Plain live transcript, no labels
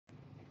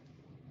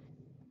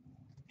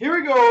Here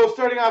we go.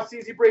 Starting off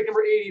CZ break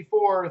number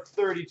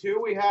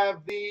 8432. We have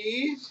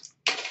the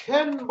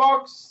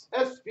 10-box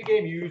SP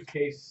Game Used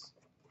case.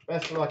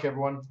 Best of luck,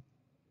 everyone.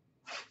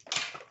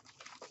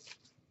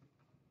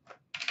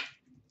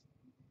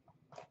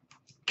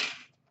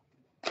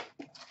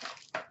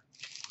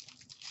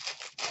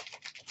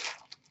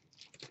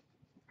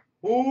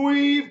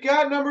 We've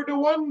got number to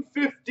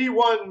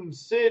 151,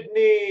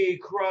 Sidney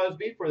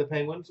Crosby for the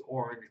Penguins,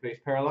 orange base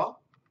parallel.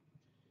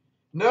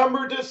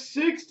 Number to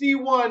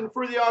 61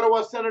 for the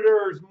Ottawa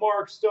Senators,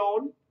 Mark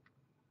Stone,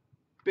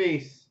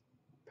 base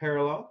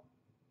parallel.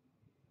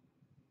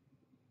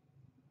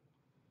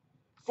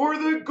 For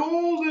the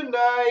Golden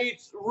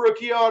Knights,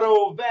 rookie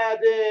auto,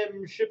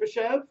 Vadim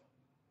Shipachyov.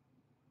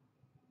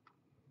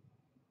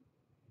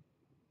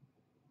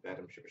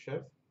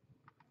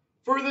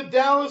 For the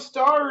Dallas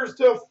Stars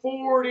to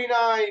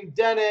 49,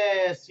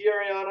 Denis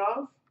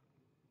Urianov.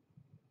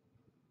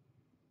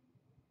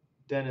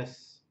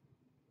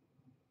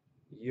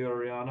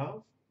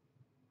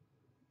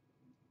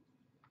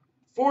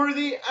 For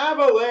the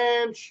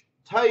Avalanche,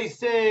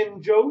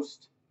 Tyson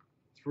Jost,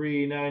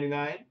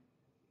 $3.99.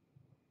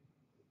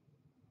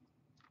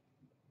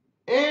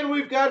 And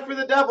we've got for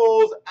the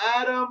Devils,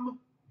 Adam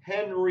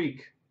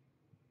Henrique.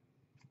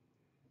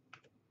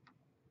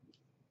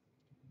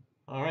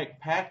 All right,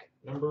 pack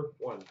number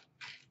 1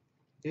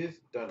 is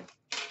done.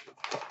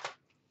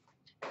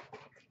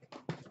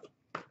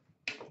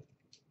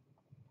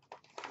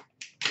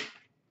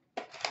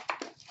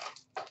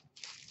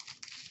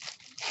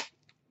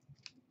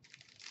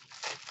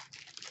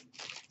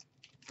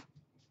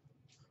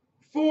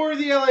 For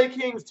the LA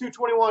Kings,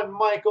 221,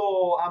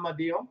 Michael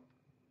Amadio.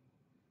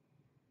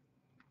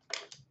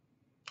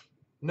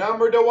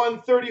 Number to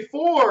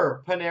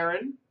 134,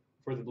 Panarin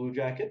for the Blue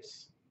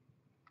Jackets.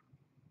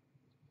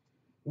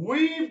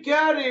 We've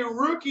got a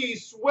rookie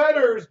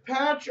sweaters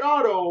patch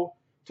auto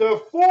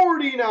to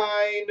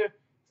 49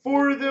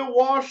 for the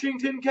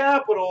Washington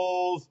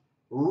Capitals,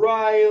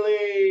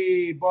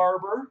 Riley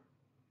Barber.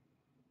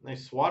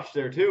 Nice swatch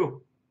there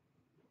too.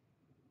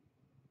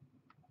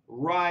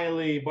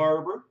 Riley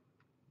Barber,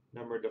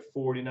 number to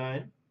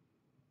 49.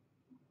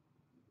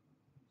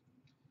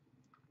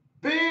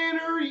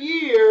 Banner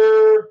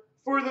year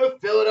for the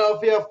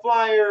Philadelphia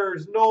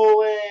Flyers,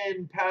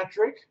 Nolan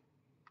Patrick.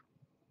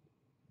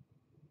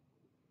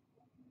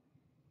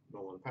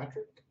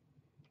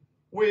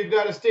 We've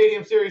got a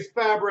Stadium Series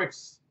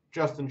Fabrics,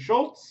 Justin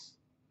Schultz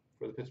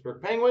for the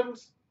Pittsburgh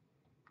Penguins.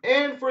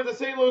 And for the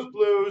St. Louis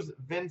Blues,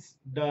 Vince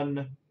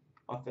Dunn,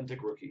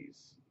 Authentic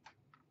Rookies.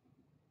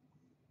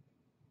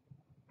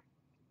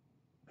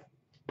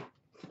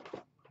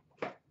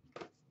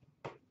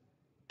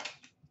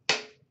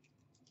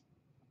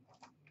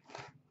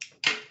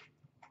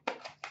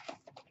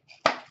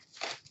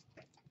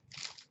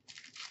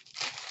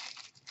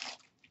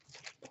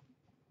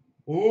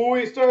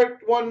 We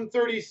start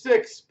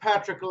 136,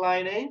 Patrick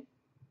Laine,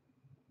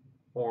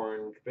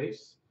 orange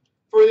base.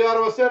 For the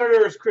Ottawa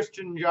Senators,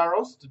 Christian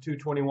Jaros to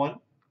 221.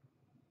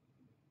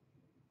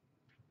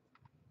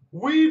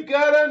 We've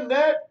got a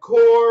net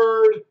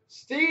cord,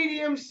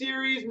 Stadium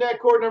Series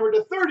net cord number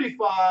to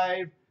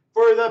 35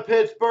 for the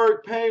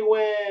Pittsburgh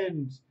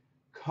Penguins,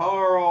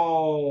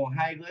 Carl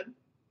Hagelin.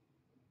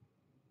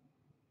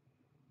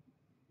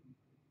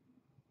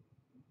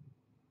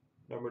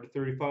 Number to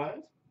 35.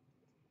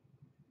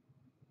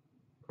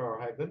 Carl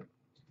Hagelin.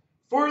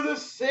 For the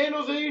San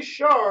Jose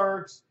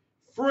Sharks,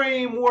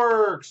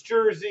 Frameworks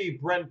jersey,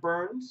 Brent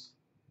Burns.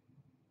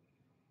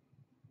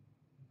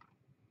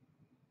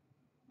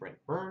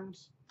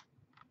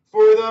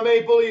 For the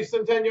Maple Leaf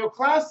Centennial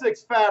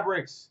Classics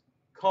Fabrics,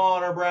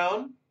 Connor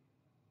Brown.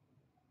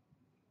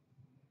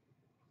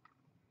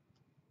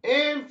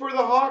 And for the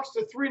Hawks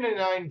to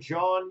 399,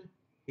 John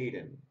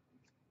Hayden.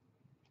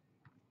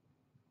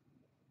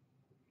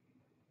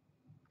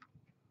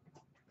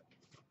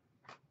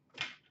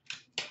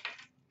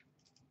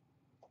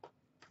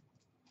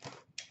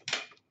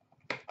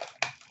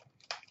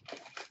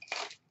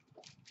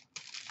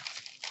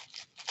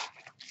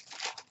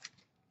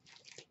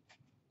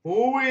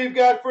 We've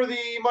got for the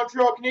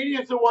Montreal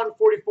Canadiens a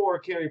 144,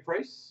 Carey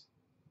Price.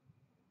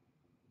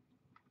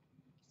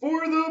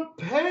 For the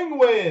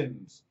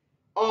Penguins,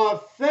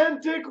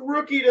 authentic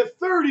rookie to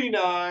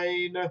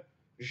 39,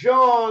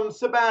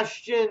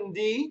 Jean-Sebastien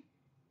D.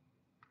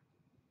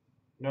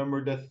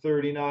 Number to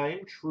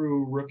 39,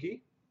 true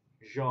rookie,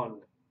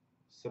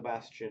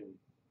 Jean-Sebastien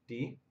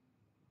D.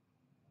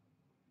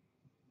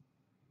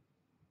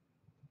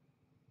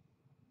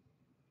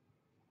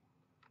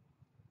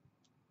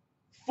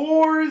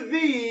 For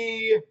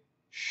the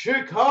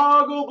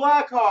Chicago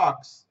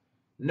Blackhawks,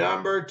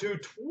 number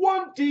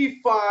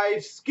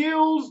 225,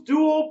 skills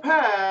dual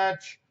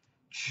patch,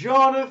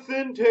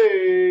 Jonathan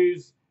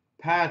Toews,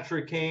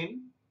 Patrick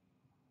Kane.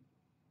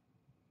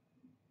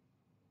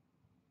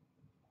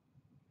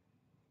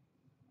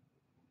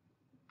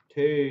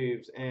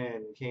 Toews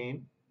and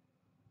Kane.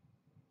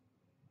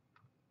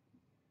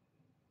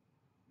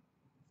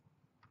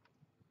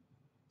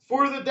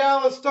 For the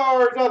Dallas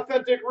Stars,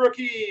 authentic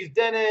rookies,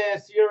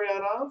 Dennis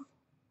Urianov.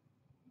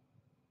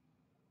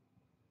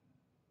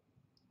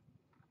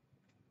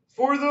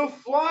 For the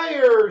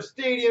Flyers,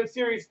 Stadium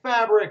Series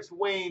Fabrics,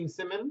 Wayne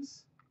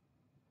Simmons.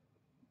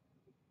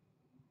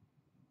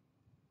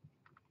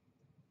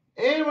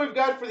 And we've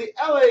got for the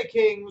LA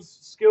Kings,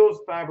 Skills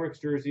Fabrics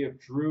jersey of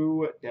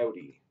Drew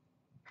Doughty.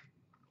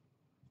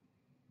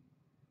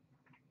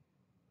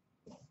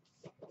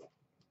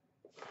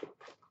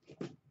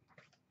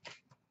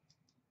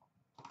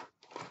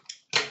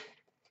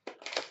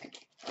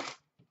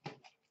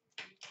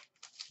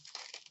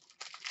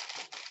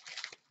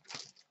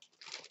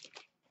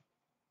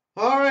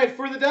 All right,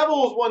 for the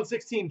Devils,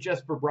 116,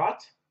 Jesper Bratt.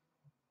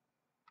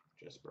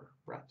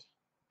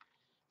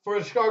 For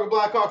the Chicago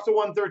Blackhawks, to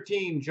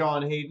 113,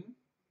 John Hayden.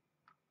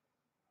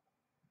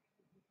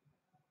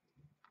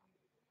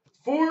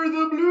 For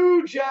the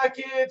Blue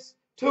Jackets,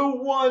 to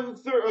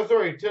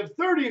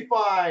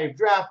 35,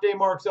 draft day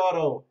Marks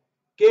Auto,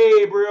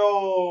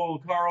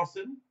 Gabriel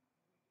Carlson.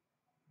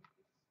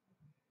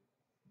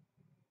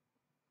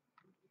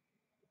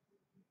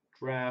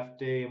 Draft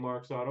day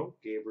Marks Auto,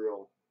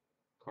 Gabriel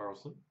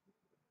Carlson.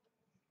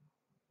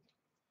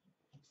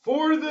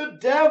 For the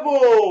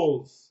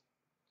Devils,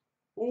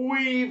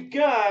 we've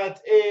got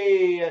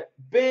a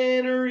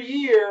banner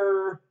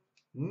year,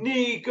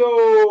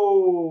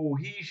 Nico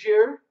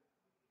Hischier.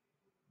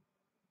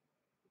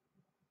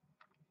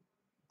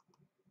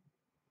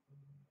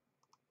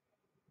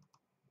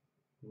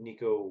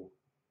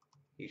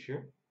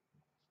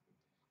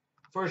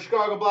 For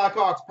Chicago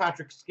Blackhawks,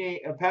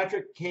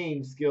 Patrick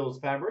Kane Skills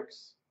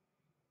Fabrics.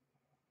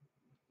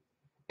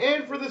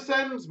 And for the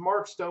Sens,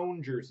 Mark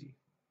Stone jersey.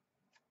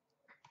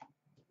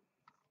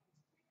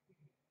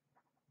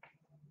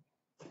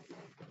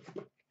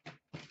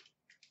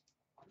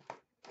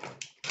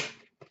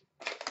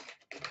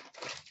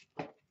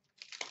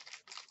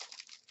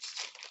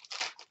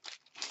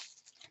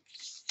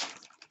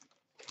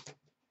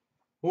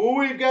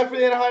 We've got for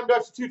the Anaheim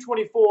Ducks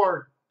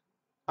 224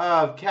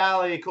 of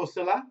Kalle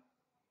Kosela.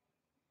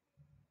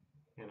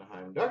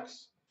 Anaheim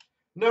Ducks.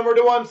 Number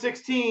to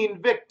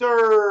 116,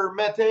 Victor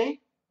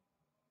Mete.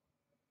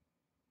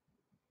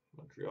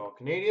 Montreal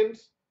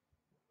Canadiens.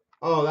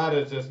 Oh, that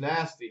is just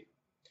nasty.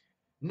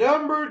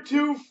 Number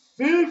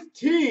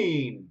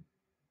 215,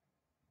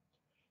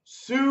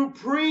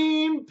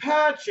 Supreme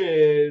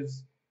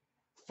Patches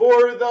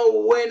for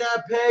the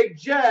Winnipeg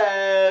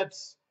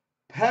Jets,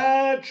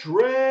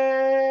 Patrick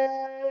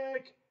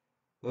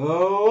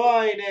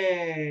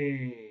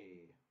Laine.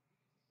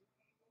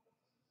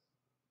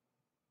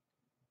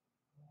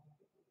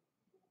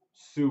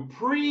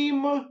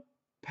 Supreme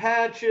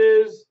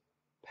Patches,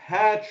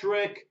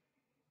 Patrick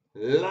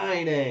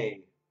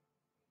Laine.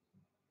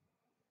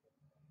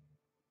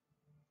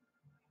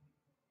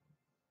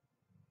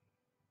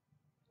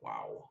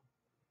 Wow.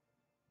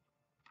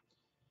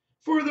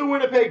 For the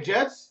Winnipeg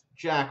Jets,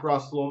 Jack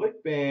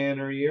Roslovic,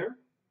 banner year.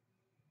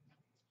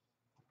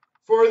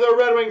 For the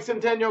Red Wings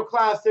Centennial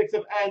Classics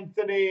of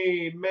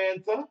Anthony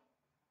Mantha.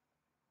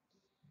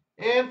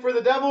 And for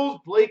the Devils,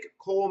 Blake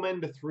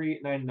Coleman to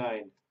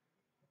 399.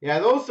 Yeah,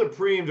 those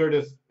Supremes are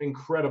just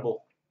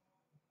incredible.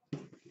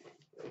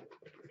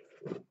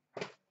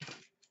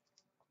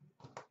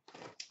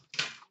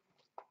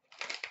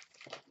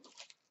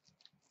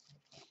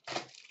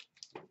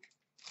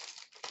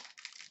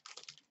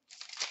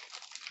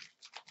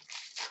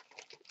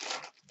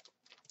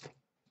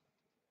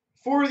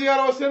 For the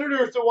Ottawa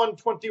Senators, to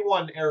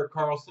 121, Erik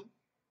Karlsson.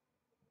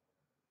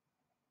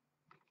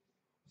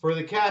 For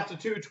the Caps, to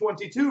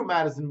 222,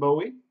 Madison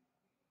Bowie.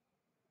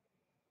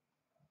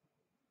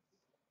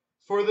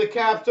 For the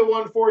Caps, to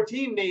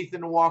 114,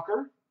 Nathan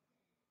Walker.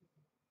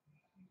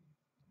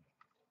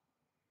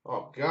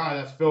 Oh, God,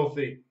 that's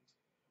filthy.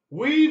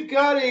 We've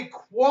got a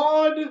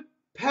quad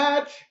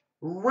patch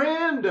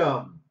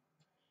random,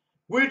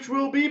 which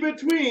will be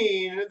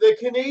between the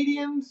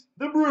Canadiens,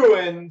 the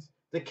Bruins,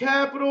 the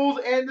Capitals,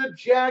 and the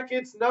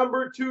Jackets,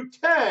 number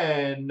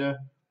 210.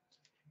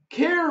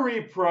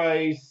 Carey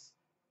Price,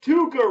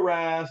 Tuukka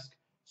Rask,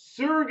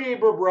 Sergei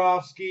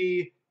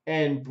Bobrovsky,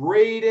 and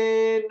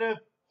Braden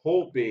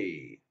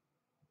Holtby.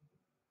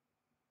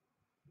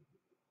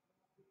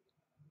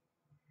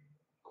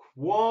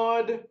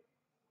 Quad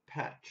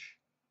patch,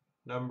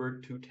 number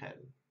 210.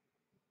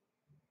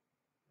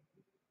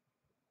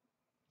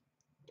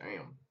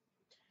 Damn.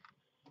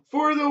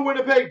 For the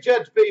Winnipeg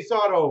Jets base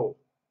auto,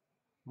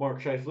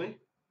 Mark Scheifele.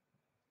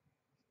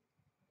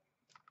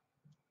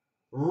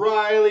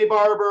 Riley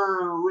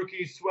Barber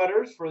rookie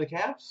sweaters for the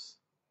Caps.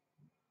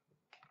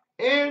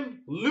 And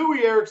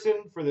Louis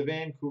Eriksson for the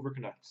Vancouver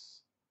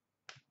Canucks.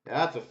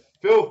 That's a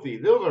filthy,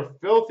 those are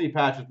filthy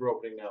patches we're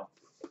opening now.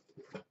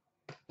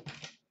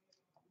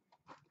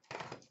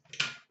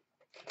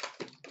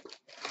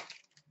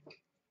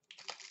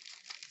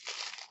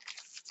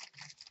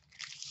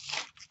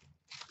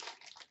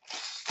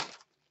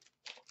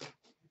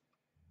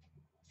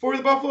 For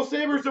the Buffalo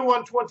Sabres, to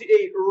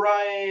 128,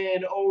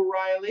 Ryan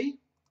O'Reilly.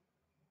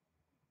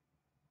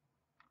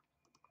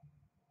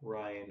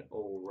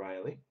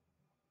 O'Reilly.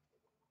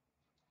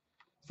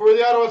 For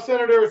the Ottawa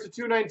Senators, to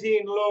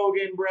 219,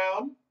 Logan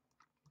Brown.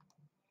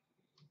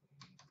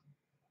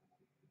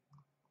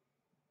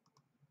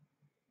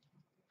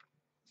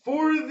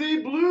 For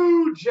the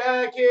Blue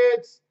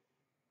Jackets,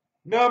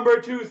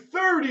 number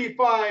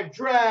 235,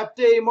 draft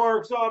day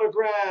marks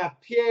autograph,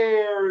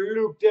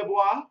 Pierre-Luc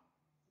Dubois.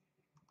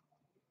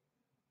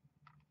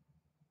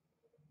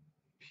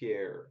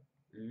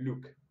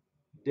 Pierre-Luc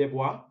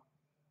Dubois.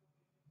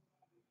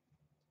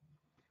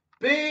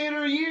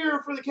 Banner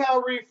year for the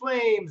Calgary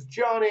Flames,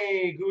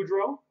 Johnny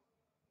Gaudreau.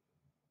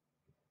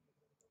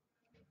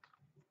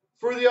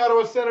 For the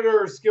Ottawa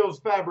Senators, Skills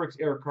Fabrics,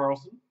 Erik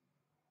Karlsson.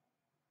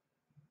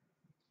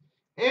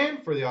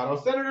 And for the Ottawa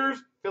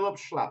Senators, Philip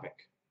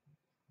Schlappick.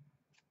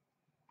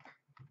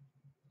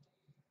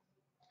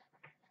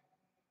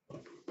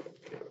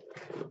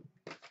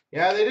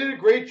 Yeah, they did a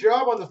great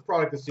job on this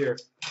product this year.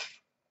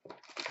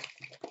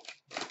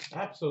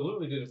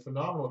 Absolutely did a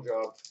phenomenal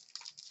job.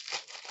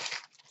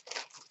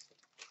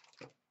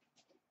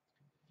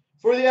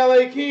 For the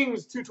LA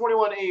Kings,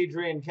 221,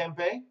 Adrian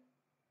Kempe.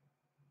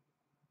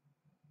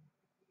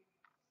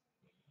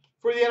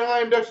 For the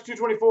Anaheim Ducks,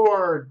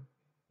 224,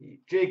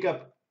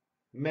 Jacob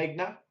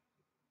Magna.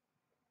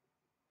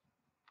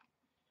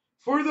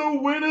 For the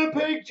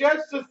Winnipeg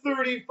Jets, to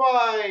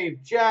 35,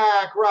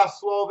 Jack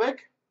Roslovic.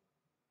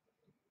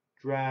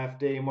 Draft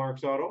day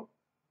marks auto.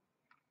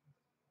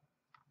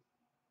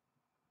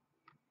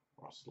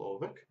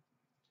 Roslovic.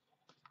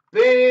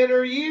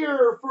 Banner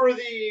year for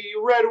the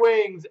Red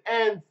Wings,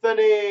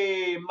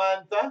 Anthony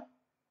Mantha.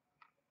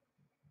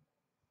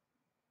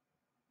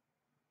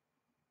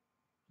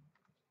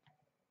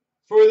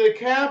 For the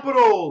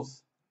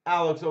Capitals,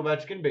 Alex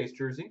Ovechkin, base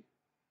jersey.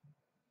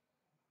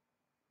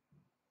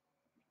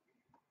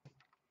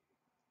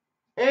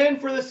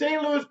 And for the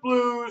St. Louis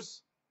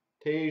Blues,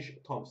 Tage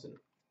Thompson.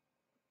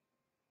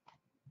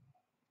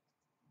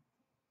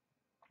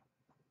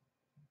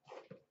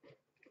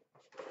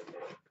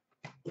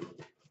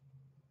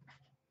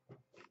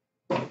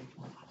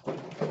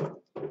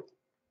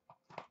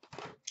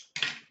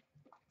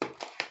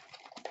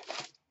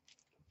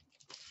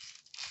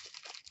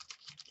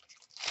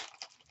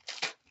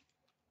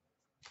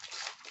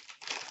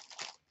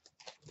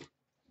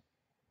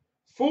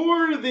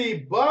 For the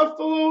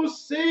Buffalo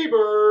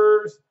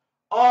Sabres,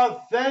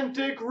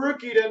 authentic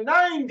rookie to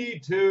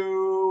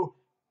 92,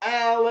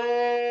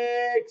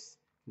 Alex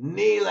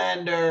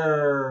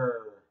Nylander.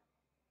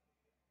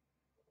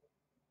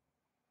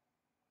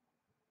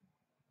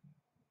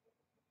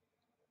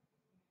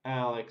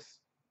 Alex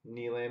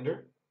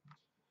Nylander.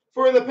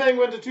 For the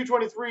Penguins, at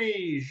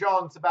 223,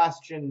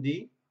 Jean-Sebastien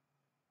D.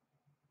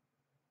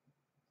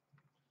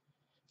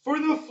 For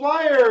the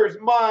Flyers,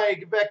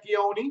 Mike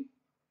Vecchione.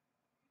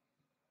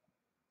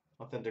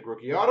 Authentic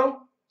rookie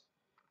auto.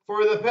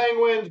 For the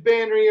Penguins,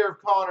 banner year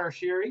of Connor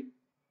Sheary.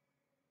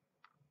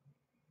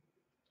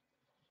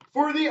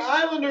 For the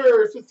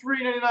Islanders, to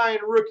 399,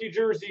 rookie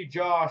jersey,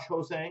 Josh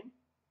Hosang.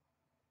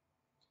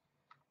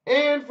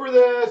 And for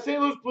the St.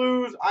 Louis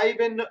Blues,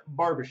 Ivan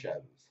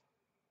Barbashev.